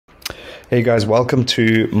Hey guys, welcome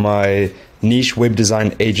to my niche web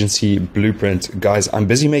design agency blueprint. Guys, I'm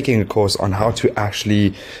busy making a course on how to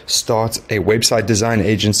actually start a website design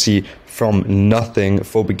agency from nothing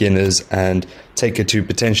for beginners and take it to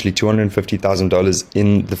potentially $250,000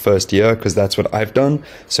 in the first year, because that's what I've done.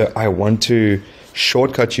 So I want to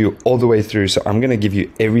shortcut you all the way through. So I'm going to give you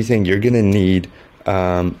everything you're going to need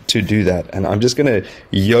to do that, and I'm just gonna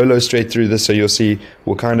YOLO straight through this, so you'll see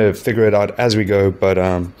we'll kind of figure it out as we go. But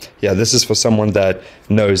yeah, this is for someone that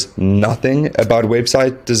knows nothing about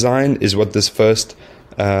website design, is what this first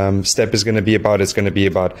step is going to be about. It's going to be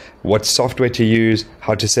about what software to use,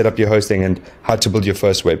 how to set up your hosting, and how to build your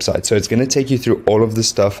first website. So it's going to take you through all of this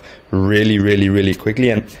stuff really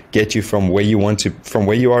quickly and get you from where you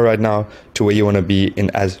are right now to where you want to be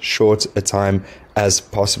in as short a time as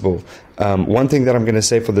possible. One thing that I'm going to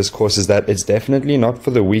say for this course is that it's definitely not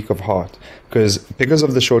for the weak of heart, because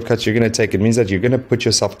of the shortcuts you're going to take. It means that you're going to put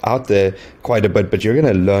yourself out there quite a bit, but you're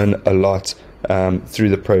going to learn a lot through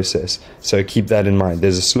the process. So keep that in mind.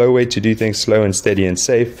 There's a slow way to do things, slow and steady and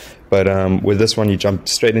safe, but with this one you jump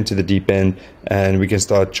straight into the deep end, and we can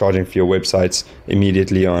start charging for your websites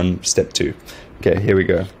immediately on step 2. Okay, here we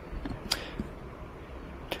go.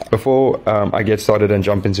 Before I get started and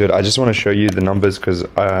jump into it, I just want to show you the numbers, because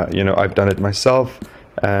I've done it myself,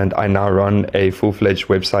 and I now run a full-fledged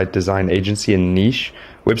website design agency, a niche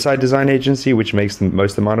website design agency, which makes the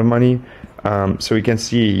most amount of money. So we can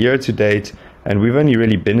see year to date, and we've only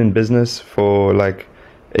really been in business for like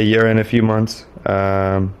a year and a few months.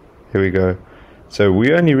 Here we go. So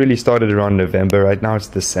we only really started around November. Right now it's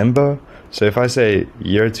December. So if I say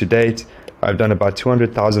year to date, I've done about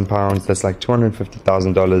 £200,000. That's like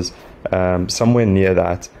 $250,000, somewhere near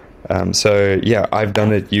that. So yeah, I've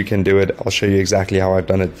done it. You can do it. I'll show you exactly how I've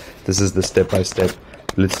done it. This is the step-by-step.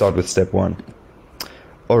 Let's start with step 1.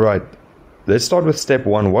 All right, let's start with step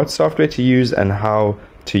 1. What software to use and how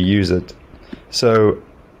to use it. So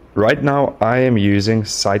right now I am using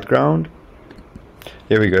SiteGround.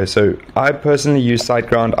 Here we go. So I personally use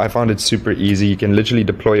SiteGround. I found it super easy. You can literally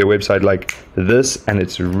deploy a website like this, and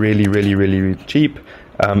it's really cheap.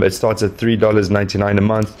 It starts at $3.99 a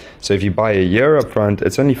month. So if you buy a year up front,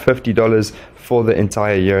 it's only $50 for the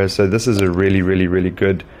entire year. So this is a really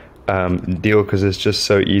good deal, because it's just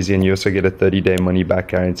so easy, and you also get a 30-day money back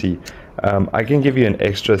guarantee. I can give you an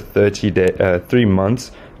extra 3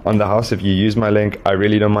 months on the house if you use my link. I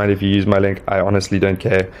really don't mind if you use my link. I honestly don't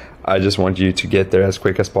care. I just want you to get there as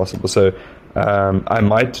quick as possible. So I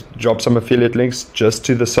might drop some affiliate links just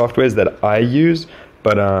to the softwares that I use,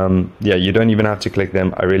 but yeah, you don't even have to click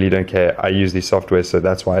them. I really don't care. I use these softwares, so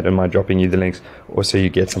that's why I don't mind dropping you the links. Also, you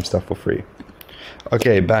get some stuff for free.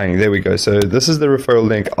 Okay, bang, there we go. So this is the referral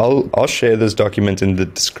link. I'll share this document in the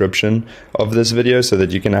description of this video, so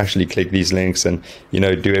that you can actually click these links and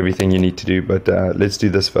do everything you need to do. But let's do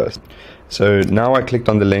this first. So now I clicked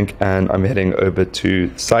on the link and I'm heading over to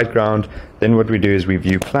SiteGround. Then what we do is we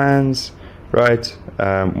view plans, right?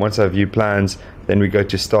 Once I view plans, then we go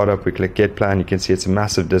to startup, we click get plan. You can see it's a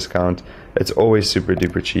massive discount. It's always super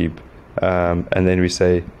duper cheap. And then we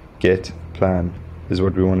say get plan is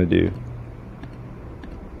what we want to do.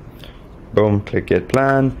 Boom, click get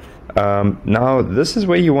plan. Now this is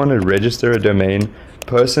where you want to register a domain.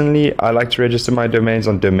 Personally, I like to register my domains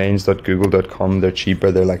on domains.google.com. They're cheaper.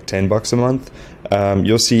 They're like $10 a month.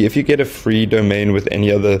 You'll see if you get a free domain with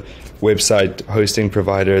any other website hosting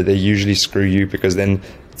provider, they usually screw you, because then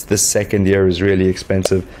the second year is really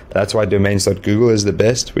expensive. That's why domains.google is the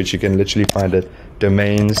best, which you can literally find at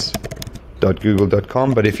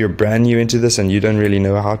domains.google.com. But if you're brand new into this and you don't really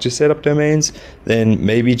know how to set up domains, then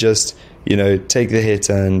maybe just take the hit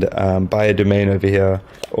and buy a domain over here.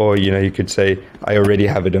 Or you could say, I already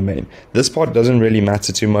have a domain. This part doesn't really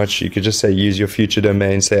matter too much. You could just say use your future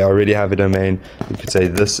domain. Say I already have a domain. You could say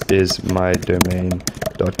this is my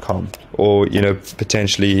domain.com, or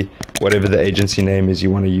potentially whatever the agency name is you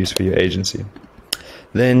want to use for your agency.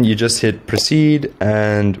 Then you just hit proceed,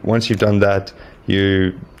 and once you've done that,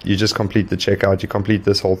 you just complete the checkout. You complete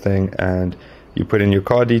this whole thing, and you put in your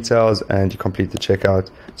card details, and you complete the checkout.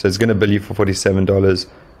 So it's going to bill you for $47,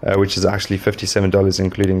 which is actually $57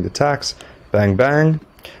 including the tax. Bang bang.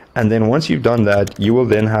 And then once you've done that, you will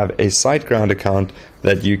then have a SiteGround account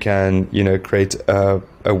that you can create a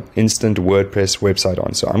instant WordPress website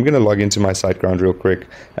on. So I'm going to log into my SiteGround real quick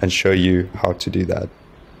and show you how to do that.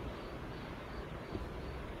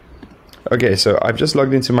 Okay, so I've just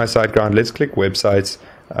logged into my SiteGround. Let's click websites.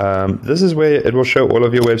 This is where it will show all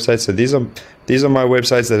of your websites. So these are my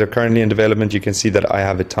websites that are currently in development. You can see that I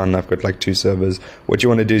have a ton. I've got like 2 servers. What you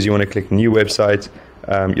want to do is you want to click new website.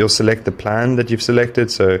 You'll select the plan that you've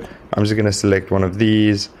selected. So I'm just going to select one of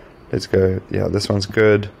these. let's go. Yeah, this one's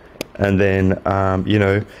good. And then, you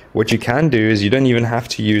know, what you can do is you don't even have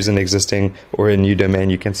to use an existing or a new domain.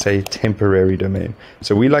 You can say temporary domain.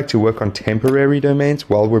 So we like to work on temporary domains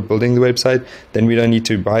while we're building the website. Then we don't need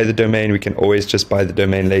to buy the domain. We can always just buy the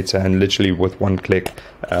domain later and literally with one click,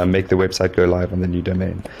 make the website go live on the new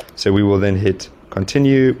domain. So we will then hit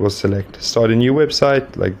continue. We'll select start a new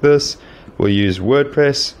website like this. We'll use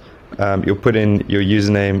WordPress. You'll put in your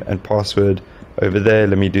username and password over there.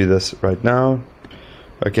 Let me do this right now.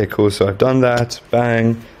 Okay, cool. So I've done that.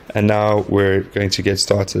 Bang. And now we're going to get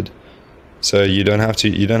started. So you don't have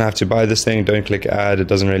to buy this thing. Don't click add. It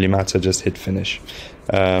doesn't really matter. Just hit finish.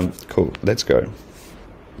 Cool. Let's go.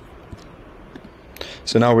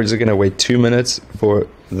 So now we're just going to wait 2 minutes for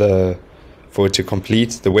it to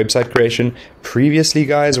complete the website creation. Previously,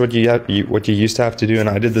 guys, what you used to have to do, and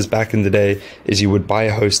I did this back in the day, is you would buy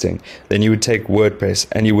a hosting, then you would take WordPress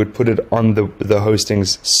and you would put it on the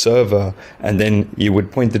hosting's server, and then you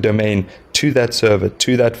would point the domain to that server,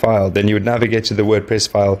 to that file. Then you would navigate to the WordPress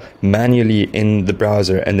file manually in the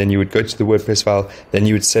browser, and then you would go to the WordPress file, then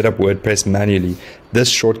you would set up WordPress manually. This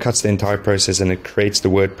shortcuts the entire process and it creates the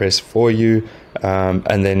WordPress for you,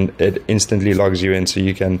 and then it instantly logs you in, so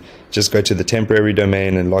you can just go to the temporary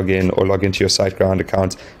domain and log in, or log into your SiteGround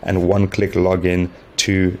account and one-click log in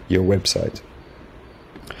to your website.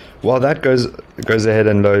 While that goes ahead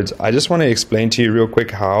and loads, I just want to explain to you real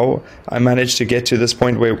quick how I managed to get to this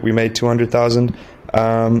point where we made 200,000.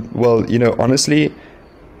 Well, you know, honestly,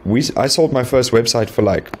 I sold my first website for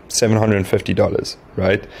like $750,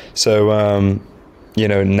 right? So, you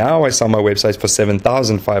know, now I sell my websites for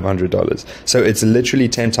 $7,500. So it's literally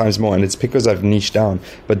 10 times more, and it's because I've niched down.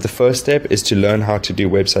 But the first step is to learn how to do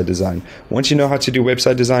website design. Once you know how to do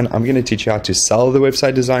website design, I'm going to teach you how to sell the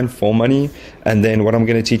website design for money. And then what I'm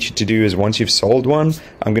going to teach you to do is, once you've sold one,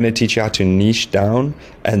 I'm going to teach you how to niche down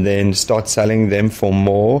and then start selling them for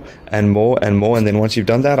more and more and more. And then once you've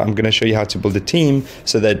done that, I'm going to show you how to build a team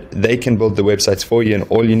so that they can build the websites for you. And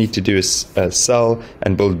all you need to do is sell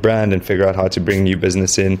and build brand and figure out how to bring new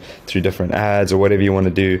business in through different ads or whatever you want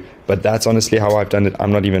to do. But that's honestly how I've done it.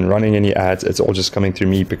 I'm not even running any ads. It's all just coming through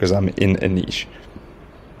me because I'm in a niche.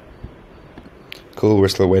 Cool. We're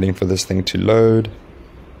still waiting for this thing to load.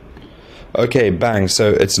 Okay, bang,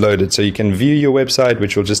 so it's loaded. So you can view your website,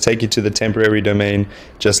 which will just take you to the temporary domain,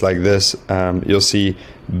 just like this. You'll see,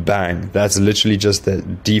 bang, that's literally just the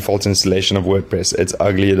default installation of WordPress. It's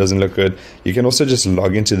ugly, it doesn't look good. You can also just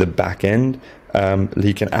log into the back end.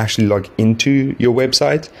 You can actually log into your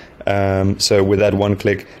website. So with that one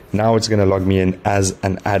click, now it's going to log me in as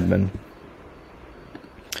an admin.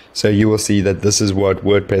 So you will see that this is what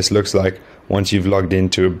WordPress looks like once you've logged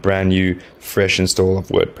into a brand new, fresh install of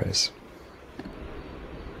WordPress.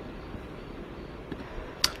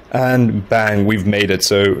 And bang, we've made it.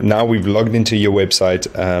 So now we've logged into your website.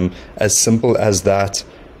 As simple as that.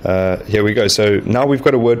 Here we go. So now we've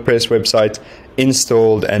got a WordPress website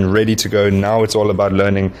installed and ready to go. Now it's all about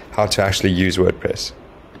learning how to actually use WordPress.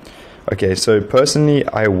 Okay, so personally,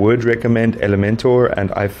 I would recommend Elementor,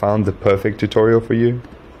 and I found the perfect tutorial for you.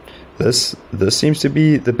 This seems to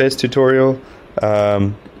be the best tutorial.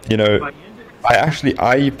 You know,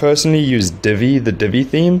 I personally use Divi, the Divi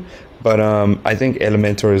theme. But I think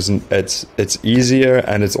Elementor it's easier,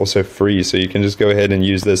 and it's also free, so you can just go ahead and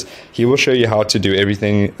use this. He will show you how to do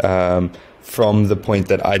everything from the point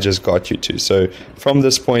that I just got you to. So from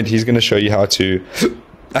this point, he's going to show you how to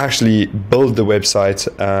actually build the website,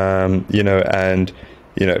 you know, and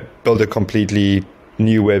build a completely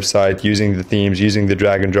new website using the themes, using the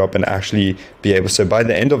drag and drop, and actually be able. So by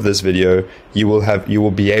the end of this video, you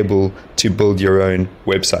will be able to build your own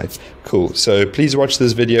website. Cool. So please watch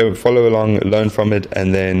this video, follow along, learn from it,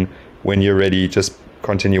 and then when you're ready, just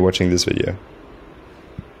continue watching this video.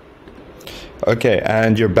 Okay,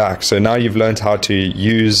 and you're back. So now you've learned how to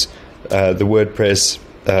use the WordPress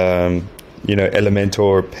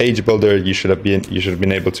Elementor page builder. You should have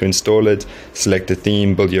been able to install it, select a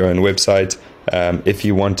theme, build your own website. If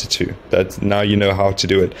you wanted to. That now you know how to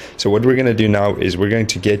do it. So what we're going to do now is we're going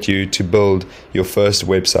to get you to build your first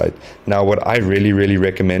website. Now what I really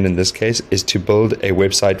recommend in this case is to build a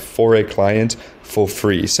website for a client for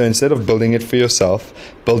free. So instead of building it for yourself,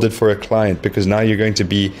 build it for a client, because now you're going to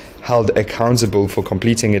be held accountable for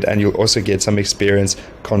completing it, and you'll also get some experience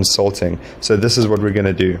consulting. So this is what we're going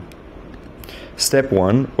to do. Step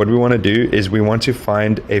one, what we want to do is we want to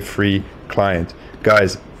find a free client.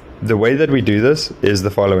 Guys, the way that we do this is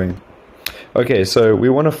the following. Okay, so we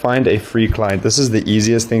want to find a free client. This is the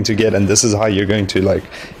easiest thing to get, and this is how you're going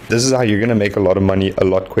to make a lot of money a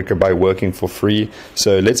lot quicker by working for free.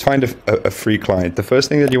 So let's find a free client. The first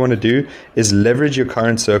thing that you want to do is leverage your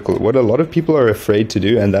current circle. What a lot of people are afraid to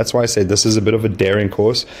do, and that's why I say this is a bit of a daring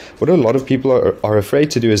course. What a lot of people are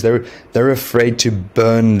afraid to do is they're afraid to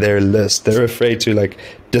burn their list. They're afraid to like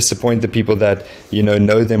disappoint the people that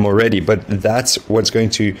know them already. But that's what's going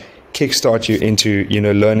to kickstart you into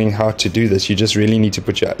learning how to do this. You just really need to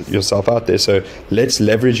put yourself out there. So let's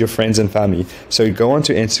leverage your friends and family. So go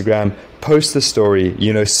onto Instagram, post the story,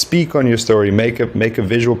 speak on your story, make a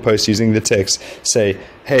visual post using the text. Say,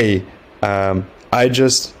 hey, I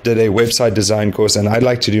just did a website design course and I'd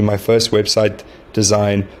like to do my first website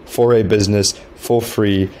design for a business for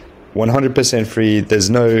free, 100% free. There's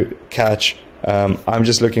no catch. I'm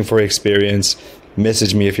just looking for experience.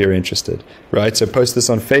 Message me if you're interested, right? So post this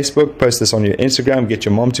on Facebook, post this on your Instagram, get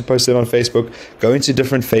your mom to post it on Facebook, go into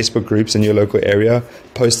different Facebook groups in your local area,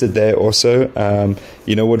 post it there also.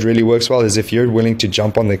 What really works well is if you're willing to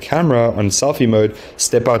jump on the camera on selfie mode,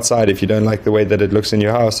 step outside if you don't like the way that it looks in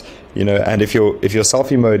your house, and if your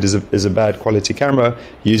selfie mode is a bad quality camera,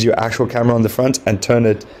 use your actual camera on the front and turn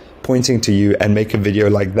it pointing to you and make a video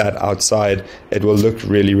like that outside. It will look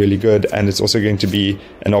really, really good, and it's also going to be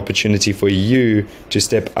an opportunity for you to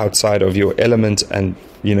step outside of your element and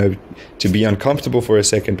to be uncomfortable for a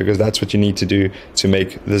second, because that's what you need to do to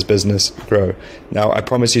make this business grow. Now, I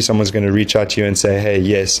promise you someone's going to reach out to you and say, hey,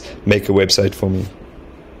 yes, make a website for me.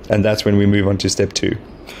 And that's when we move on to step 2.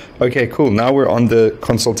 Okay, cool. Now we're on the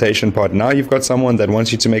consultation part. Now you've got someone that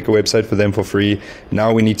wants you to make a website for them for free.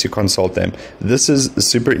 Now we need to consult them. This is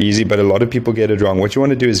super easy, but a lot of people get it wrong. What you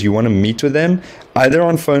want to do is you want to meet with them either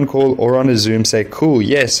on phone call or on a Zoom. Say, cool,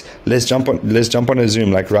 yes, let's jump on a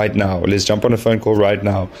Zoom like right now. Let's jump on a phone call right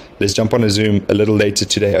now. Let's jump on a Zoom a little later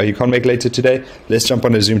today. Oh, you can't make later today? Let's jump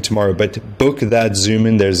on a Zoom tomorrow. But book that Zoom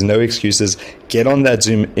in. There's no excuses. Get on that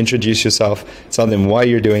Zoom, introduce yourself, tell them why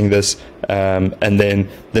you're doing this, and then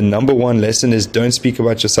the number one lesson is don't speak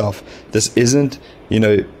about yourself. This isn't,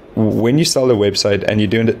 when you sell a website and you're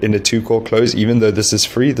doing it in a 2-call close, even though this is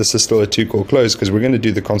free, this is still a 2-call close, because we're going to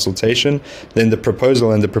do the consultation, then the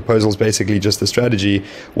proposal, and the proposal is basically just the strategy.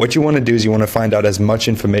 What you want to do is you want to find out as much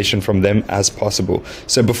information from them as possible.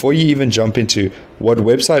 So before you even jump into what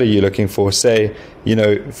website are you looking for, say,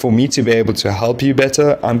 for me to be able to help you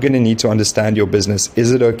better, I'm going to need to understand your business.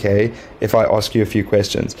 Is it okay if I ask you a few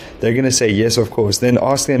questions? They're going to say, yes, of course. Then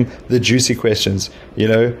ask them the juicy questions,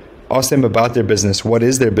 Ask them about their business. What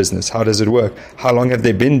is their business? How does it work? How long have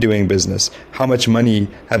they been doing business? How much money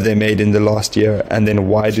have they made in the last year? And then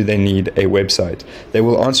why do they need a website? They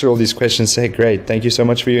will answer all these questions, say, great, thank you so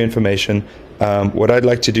much for your information. What I'd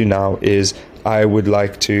like to do now is I would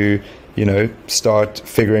like to start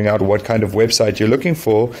figuring out what kind of website you're looking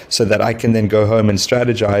for, so that I can then go home and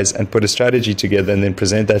strategize and put a strategy together and then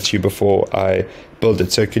present that to you before I build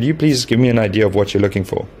it. So could you please give me an idea of what you're looking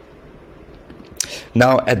for?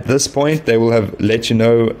 Now, at this point, they will have let you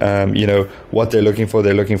know, what they're looking for.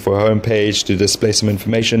 They're looking for a home page to display some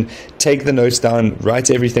information. Take the notes down, write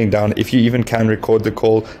everything down. If you even can record the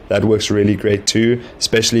call, that works really great too,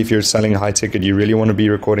 especially if you're selling a high ticket. You really want to be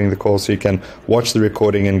recording the call so you can watch the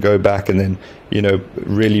recording and go back and then,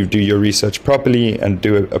 really do your research properly and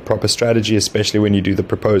do a proper strategy, especially when you do the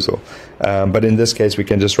proposal. But in this case, we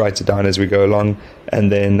can just write it down as we go along. And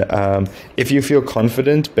then if you feel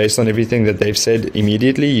confident based on everything that they've said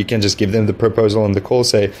immediately, you can just give them the proposal on the call.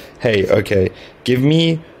 Say, hey, okay, give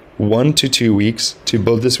me 1 to 2 weeks to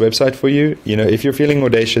build this website for you. If you're feeling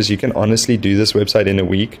audacious, you can honestly do this website in a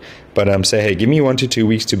week, but say, hey, give me 1 to 2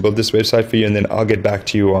 weeks to build this website for you, and then I'll get back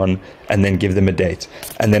to you and then give them a date.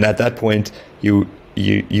 And then at that point, you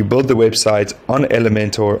build the website on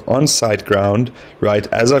Elementor, on SiteGround, right?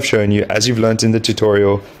 As I've shown you, as you've learned in the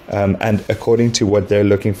tutorial, and according to what they're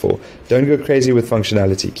looking for. Don't go crazy with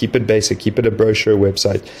functionality. Keep it basic. Keep it a brochure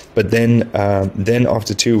website. But then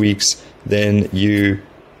after 2 weeks, then you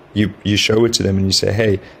show it to them and you say,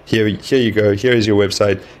 hey, here you go. Here is your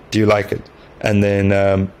website. Do you like it? And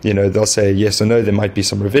then they'll say yes or no. There might be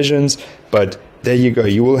some revisions, but there you go.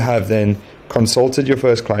 You will have then consulted your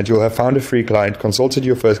first client, you'll have found a free client, consulted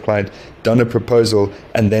your first client, done a proposal,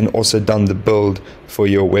 and then also done the build for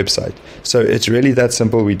your website. So it's really that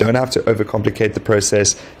simple. We don't have to overcomplicate the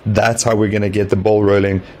process. That's how we're going to get the ball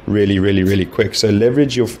rolling really, really, really quick. So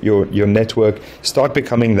leverage your network, start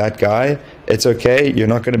becoming that guy. It's okay, you're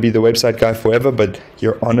not going to be the website guy forever, but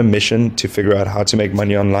you're on a mission to figure out how to make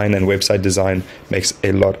money online, and website design makes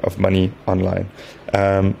a lot of money online.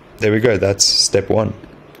 There we go, that's step 1.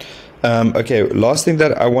 Okay, last thing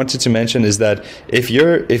that I wanted to mention is that if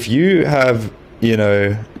you have, you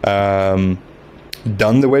know,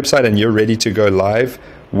 done the website and you're ready to go live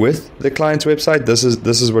with the client's website, this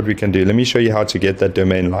is what we can do. Let me show you how to get that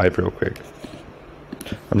domain live real quick.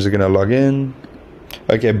 I'm just gonna log in.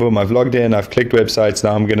 Okay, boom, I've logged in, I've clicked websites.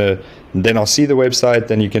 Now then I'll see the website,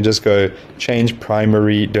 then you can just go change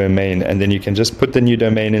primary domain, and then you can just put the new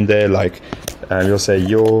domain in there, like you'll say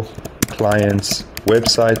your client's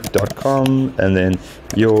website.com, and then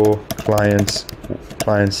your client's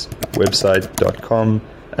website.com,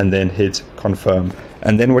 and then hit confirm.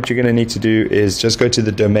 And then what you're going to need to do is just go to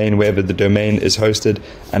the domain wherever the domain is hosted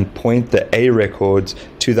and point the A records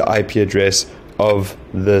to the IP address of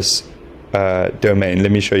this domain.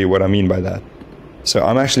 Let me show you what I mean by that. So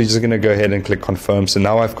I'm actually just going to go ahead and click confirm. So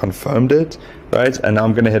now I've confirmed it, right? And now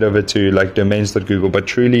I'm going to head over to like domains.google, but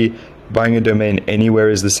truly buying a domain anywhere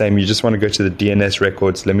is the same. You just want to go to the DNS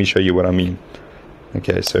records. Let me show you what I mean.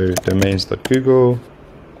 Okay, so domains.google.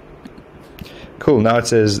 Cool, now it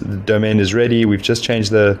says the domain is ready. We've just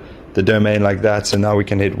changed the domain like that. So now we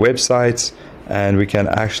can hit websites, and we can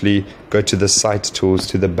actually go to the site tools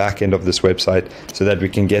to the back end of this website so that we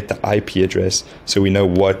can get the IP address, so we know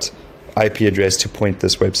what IP address to point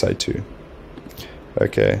this website to.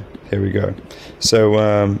 Okay, here we go.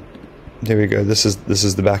 So here we go. This is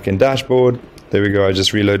the backend dashboard. There we go. I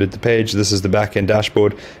just reloaded the page. This is the backend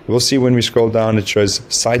dashboard. We'll see when we scroll down, it shows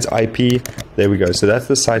site's IP. There we go. So that's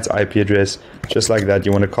the site's IP address, just like that.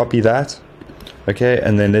 You want to copy that. Okay,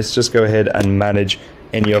 and then let's just go ahead and manage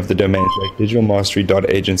any of the domains. Like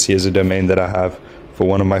digitalmastery.agency is a domain that I have for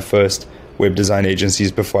one of my first web design agencies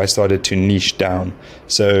before I started to niche down.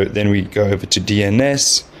 So then we go over to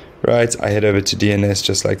DNS, right? I head over to DNS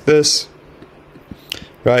just like this.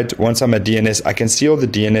 Right, once I'm at DNS, I can see all the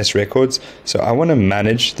DNS records. So I want to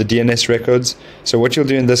manage the DNS records. So what you'll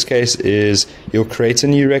do in this case is you'll create a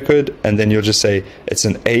new record, and then you'll just say it's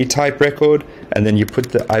an A type record, and then you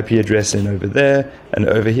put the IP address in over there, and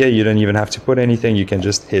over here you don't even have to put anything. You can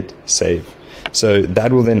just hit save. So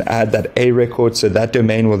that will then add that A record. So that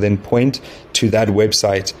domain will then point to that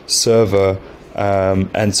website server.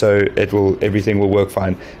 And so everything will work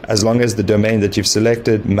fine as long as the domain that you've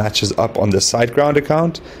selected matches up on the SiteGround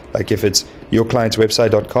account. Like if it's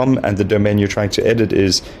yourclientswebsite.com and the domain you're trying to edit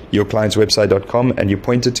is yourclientswebsite.com and you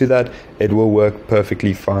point it to that, it will work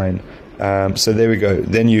perfectly fine. So there we go.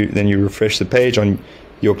 Then you refresh the page on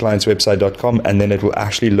yourclientswebsite.com, and then it will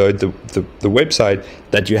actually load the website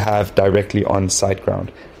that you have directly on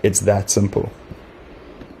SiteGround. It's that simple.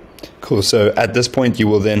 Cool. So at this point, you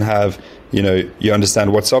will then have, you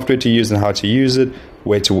understand what software to use and how to use it,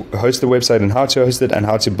 where to host the website and how to host it, and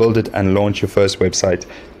how to build it and launch your first website.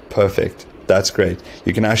 Perfect. That's great.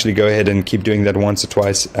 You can actually go ahead and keep doing that once or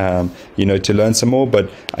twice, to learn some more.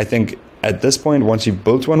 But I think at this point, once you've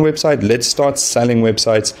built one website, let's start selling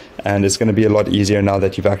websites, and it's going to be a lot easier now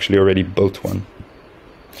that you've actually already built one.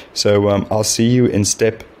 So I'll see you in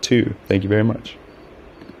step 2. Thank you very much.